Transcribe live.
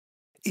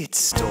It's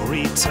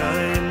story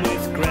time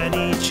with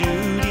Granny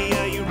Judi.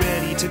 Are you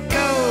ready to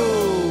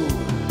go?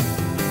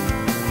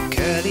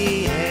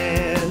 Curly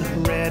hair,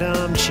 red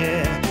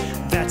armchair.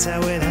 That's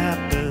how it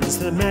happens,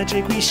 the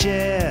magic we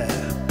share.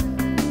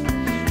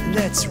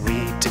 Let's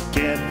read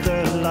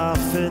together,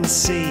 laugh and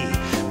see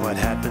what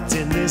happens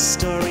in this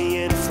story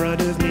in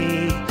front of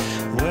me.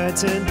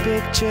 Words and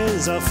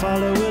pictures, I'll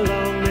follow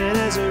along, and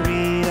as a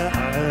reader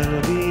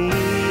I'll be.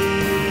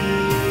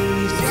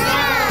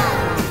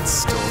 It's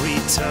story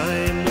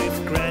time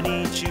with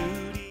Granny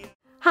Judi.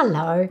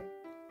 Hello,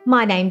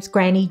 my name's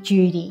Granny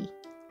Judi.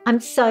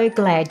 I'm so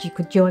glad you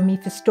could join me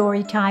for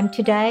story time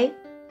today.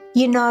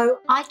 You know,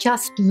 I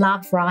just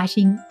love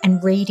writing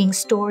and reading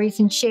stories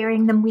and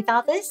sharing them with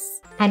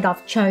others. And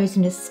I've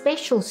chosen a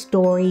special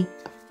story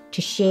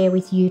to share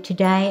with you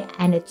today,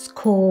 and it's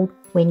called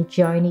When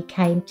Joanie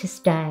Came to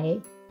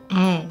Stay.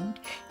 And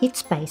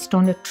it's based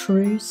on a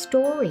true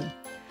story.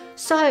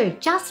 So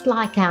just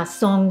like our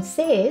song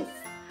says,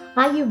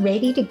 are you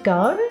ready to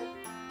go?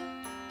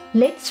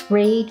 Let's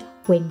read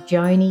When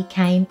Joanie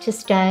Came to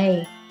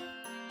Stay.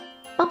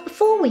 But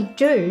before we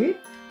do,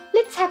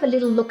 let's have a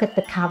little look at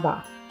the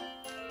cover.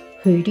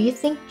 Who do you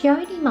think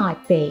Joanie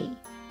might be?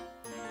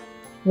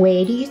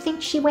 Where do you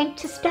think she went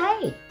to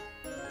stay?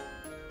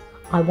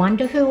 I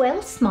wonder who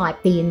else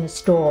might be in the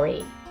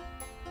story.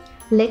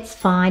 Let's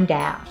find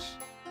out.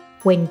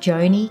 When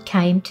Joanie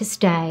Came to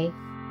Stay.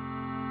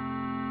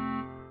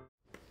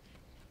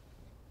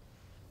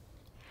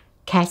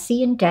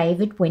 Cassie and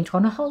David went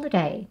on a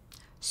holiday,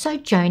 so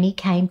Joanie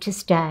came to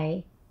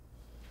stay.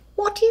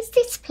 What is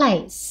this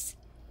place?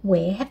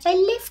 Where have they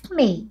left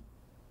me?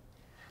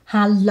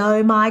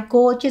 Hello, my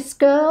gorgeous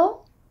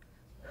girl.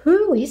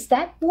 Who is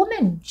that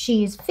woman?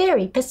 She is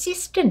very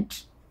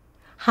persistent.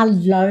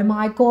 Hello,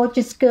 my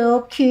gorgeous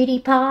girl, cutie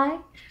pie.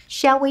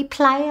 Shall we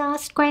play?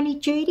 Asked Granny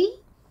Judi.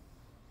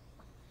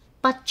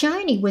 But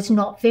Joanie was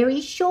not very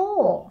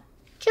sure.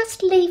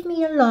 Just leave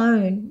me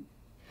alone.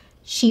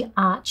 She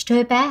arched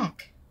her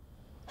back.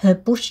 Her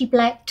bushy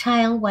black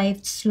tail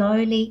waved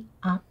slowly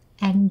up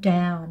and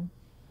down.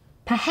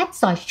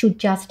 Perhaps I should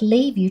just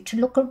leave you to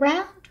look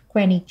around,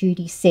 Granny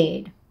Judi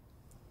said.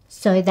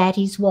 So that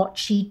is what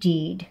she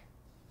did.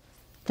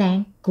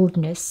 Thank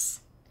goodness.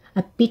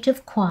 A bit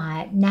of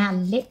quiet. Now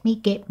let me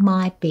get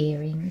my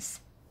bearings.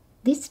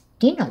 This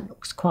dinner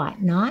looks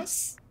quite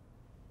nice.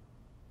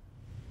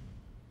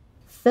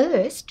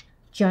 First,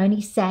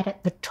 Joanie sat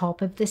at the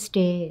top of the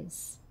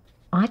stairs.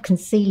 I can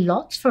see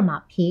lots from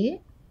up here.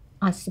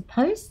 I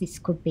suppose this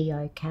could be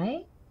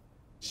okay.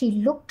 She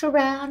looked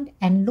around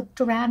and looked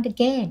around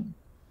again.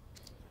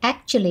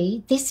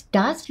 Actually, this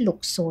does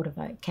look sort of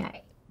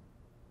okay.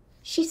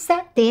 She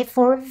sat there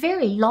for a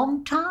very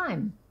long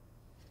time.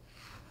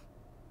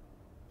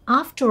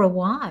 After a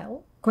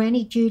while,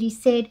 Granny Judi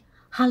said,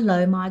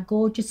 Hello, my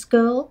gorgeous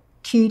girl,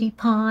 cutie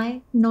pie,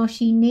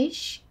 noshy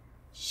nish.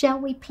 Shall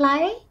we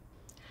play?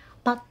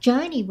 But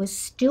Joanie was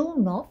still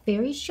not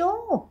very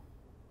sure.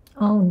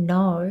 Oh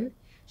no,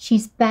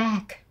 she's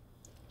back.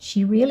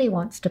 She really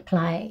wants to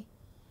play.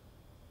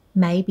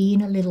 Maybe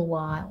in a little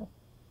while.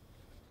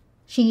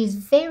 She is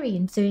very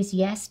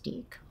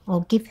enthusiastic.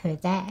 I'll give her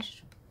that.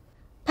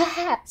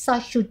 Perhaps I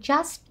should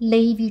just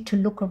leave you to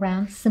look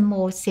around some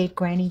more, said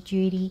Granny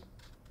Judi.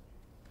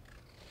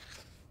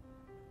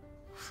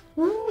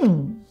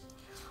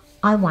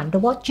 I wonder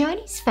what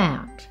Joanie's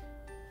found.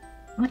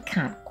 I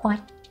can't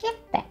quite get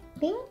that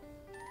thing.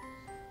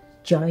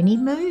 Joanie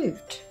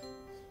moved,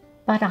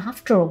 but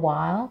after a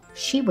while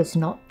she was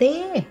not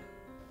there.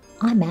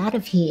 I'm out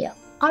of here.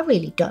 I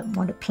really don't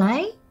want to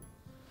play.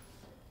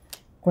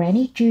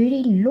 Granny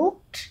Judi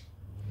looked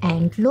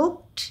and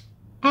looked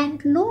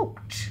and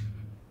looked.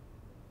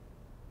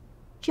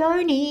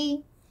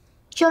 Joanie,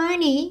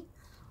 Joanie,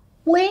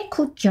 where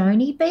could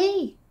Joanie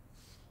be?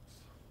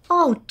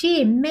 Oh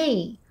dear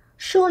me,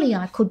 surely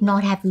I could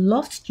not have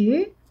lost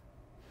you.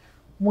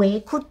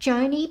 Where could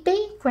Joanie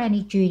be?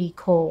 Granny Judi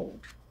called.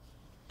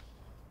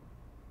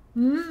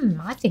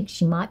 I think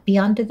she might be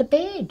under the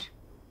bed.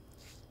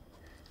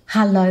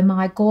 Hello,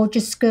 my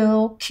gorgeous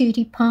girl,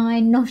 cutie pie,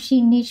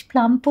 noshy nish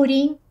plum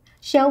pudding.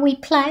 Shall we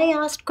play?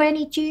 Asked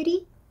Granny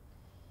Judi.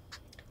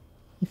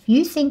 If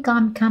you think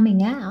I'm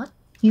coming out,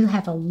 you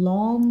have a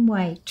long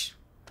wait.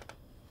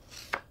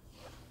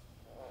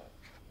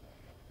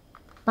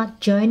 But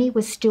Joanie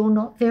was still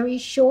not very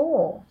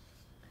sure.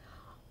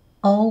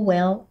 Oh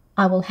well,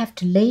 I will have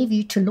to leave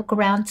you to look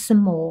around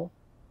some more.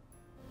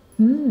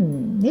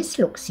 This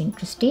looks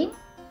interesting.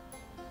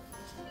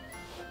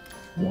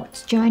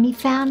 What's Joanie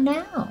found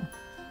now?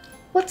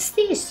 What's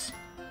this?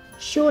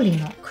 Surely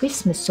not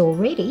Christmas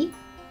already.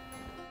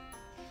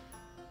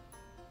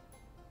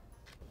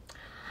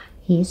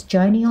 Here's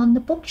Joanie on the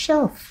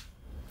bookshelf.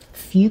 A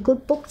few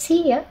good books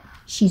here.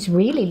 She's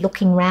really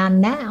looking round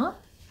now.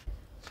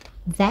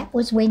 That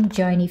was when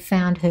Joanie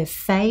found her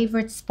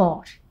favourite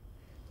spot.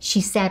 She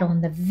sat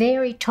on the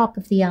very top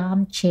of the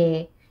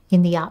armchair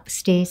in the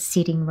upstairs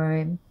sitting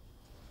room.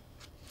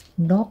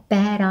 Not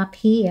bad up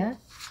here,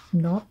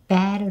 not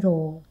bad at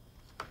all.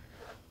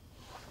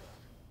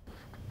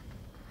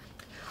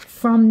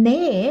 From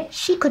there,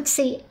 she could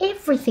see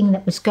everything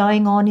that was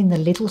going on in the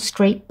little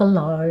street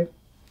below.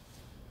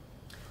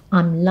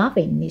 I'm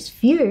loving this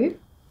view.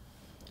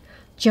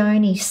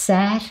 Joanie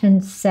sat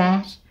and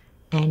sat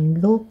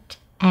and looked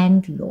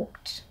and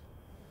looked.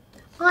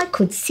 I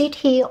could sit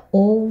here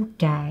all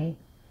day.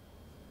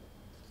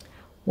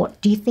 What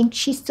do you think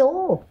she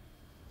saw?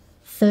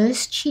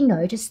 First, she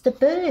noticed the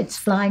birds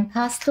flying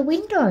past the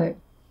window.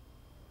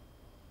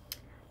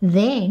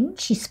 Then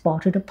she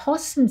spotted a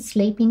possum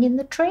sleeping in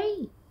the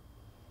tree.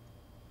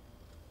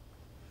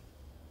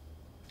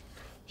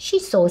 She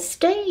saw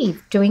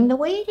Steve doing the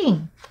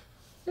weeding.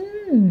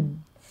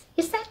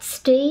 Is that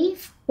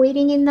Steve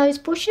weeding in those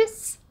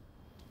bushes?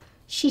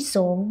 She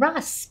saw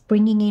Russ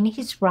bringing in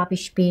his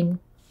rubbish bin.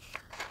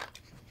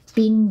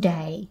 Bin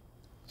day.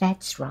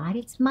 That's right,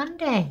 it's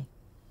Monday.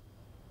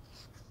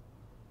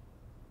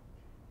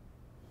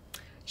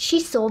 She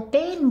saw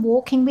Ben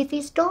walking with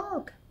his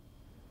dog.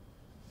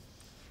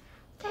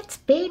 That's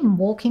Ben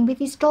walking with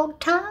his dog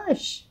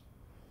Taj.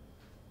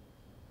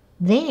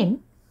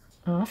 Then,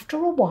 after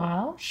a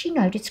while, she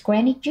noticed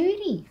Granny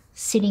Judi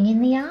sitting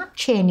in the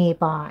armchair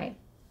nearby.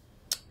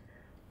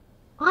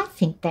 I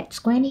think that's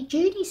Granny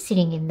Judi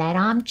sitting in that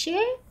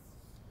armchair.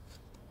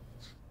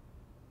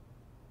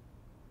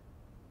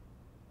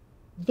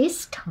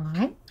 This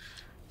time,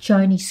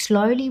 Joanie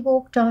slowly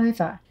walked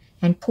over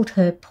and put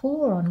her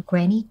paw on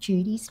Granny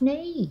Judi's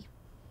knee.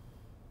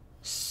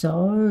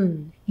 So,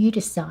 you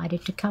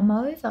decided to come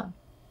over.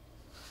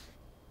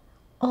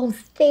 Oh,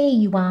 there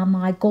you are,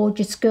 my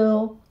gorgeous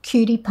girl.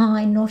 Cutie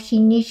pie, noshy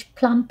nish,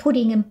 plum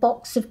pudding and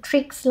box of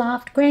tricks,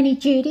 laughed Granny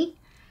Judi.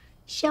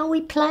 Shall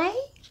we play?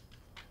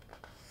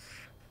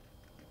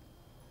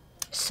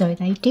 So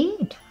they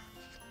did.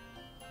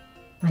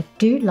 I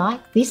do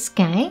like this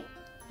game.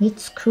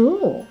 It's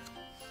cool.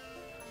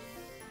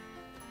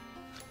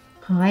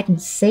 Hide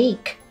and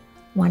seek,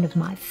 one of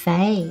my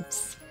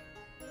faves.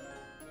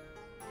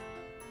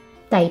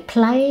 They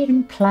played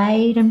and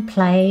played and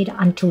played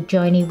until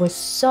Joanie was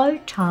so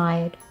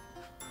tired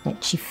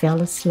that she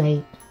fell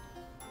asleep.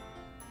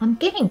 I'm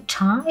getting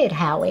tired,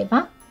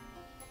 however.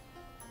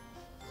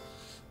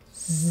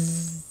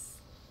 Zzz.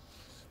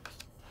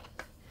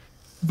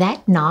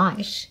 That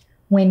night,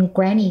 when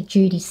Granny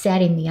Judi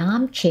sat in the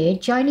armchair,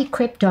 Joanie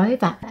crept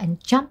over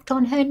and jumped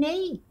on her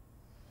knee.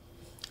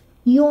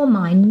 You're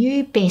my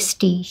new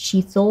bestie,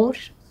 she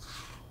thought.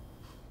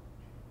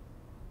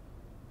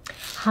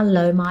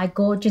 Hello, my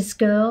gorgeous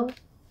girl.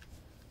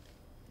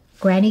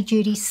 Granny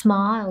Judi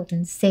smiled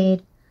and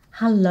said,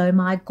 hello,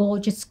 my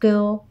gorgeous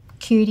girl,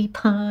 cutie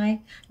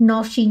pie,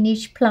 noshy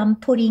nish plum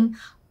pudding,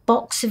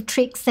 box of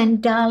tricks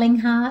and darling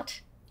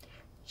heart.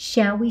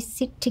 Shall we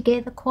sit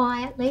together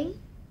quietly?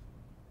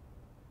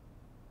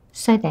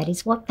 So that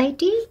is what they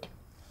did.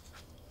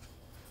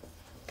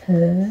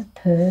 Purr,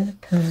 purr,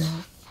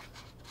 purr.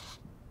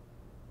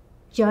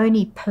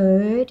 Joanie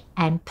purred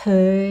and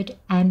purred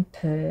and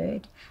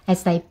purred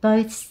as they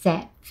both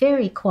sat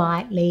very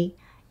quietly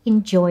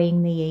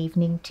enjoying the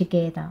evening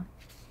together.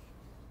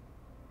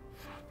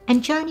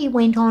 And Joanie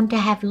went on to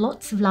have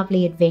lots of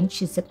lovely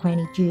adventures at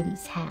Granny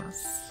Judi's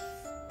house.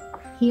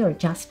 Here are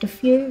just a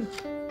few.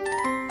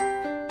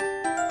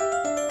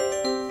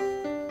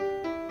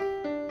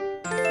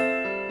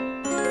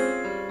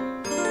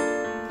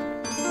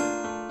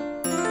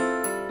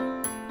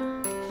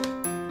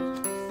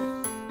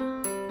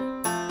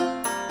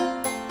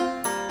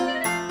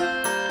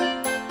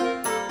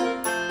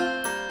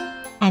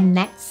 And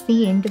that's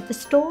the end of the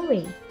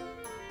story.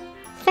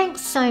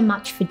 Thanks so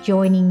much for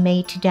joining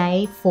me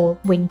today for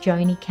When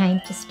Joanie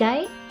Came to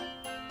Stay.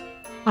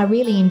 I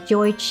really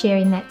enjoyed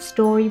sharing that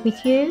story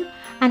with you,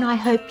 and I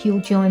hope you'll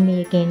join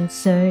me again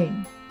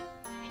soon.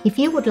 If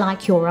you would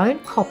like your own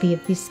copy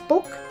of this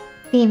book,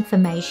 the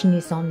information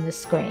is on the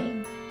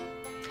screen.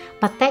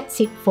 But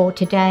that's it for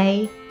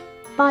today.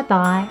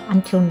 Bye-bye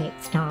until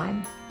next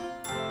time.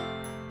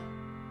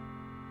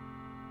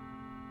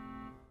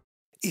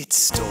 It's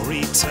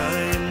story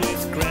time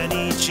with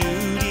Granny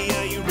Judi.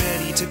 Are you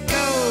ready to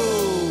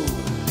go?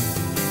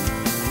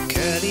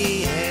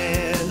 Curly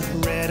hair,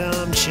 red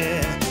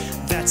armchair.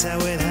 That's how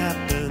it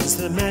happens,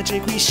 the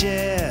magic we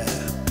share.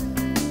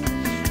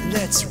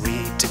 Let's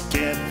read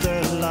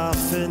together,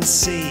 laugh and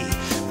see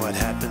what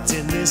happens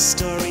in this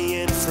story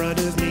in front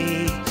of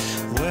me.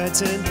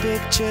 Words and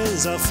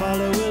pictures, I'll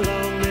follow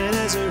along, and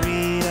as a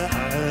reader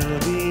I'll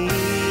be.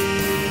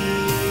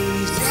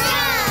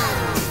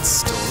 It's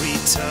story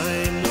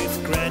time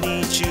with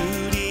Granny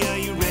Judi. Are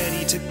you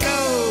ready to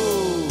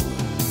go?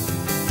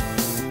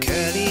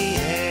 Curly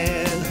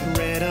hair,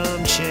 red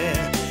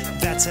armchair.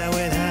 That's how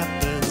it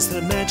happens,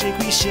 the magic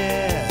we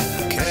share.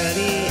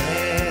 Curly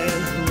hair,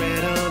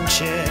 red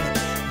armchair.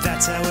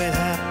 That's how it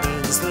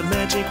happens, the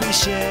magic we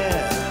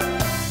share.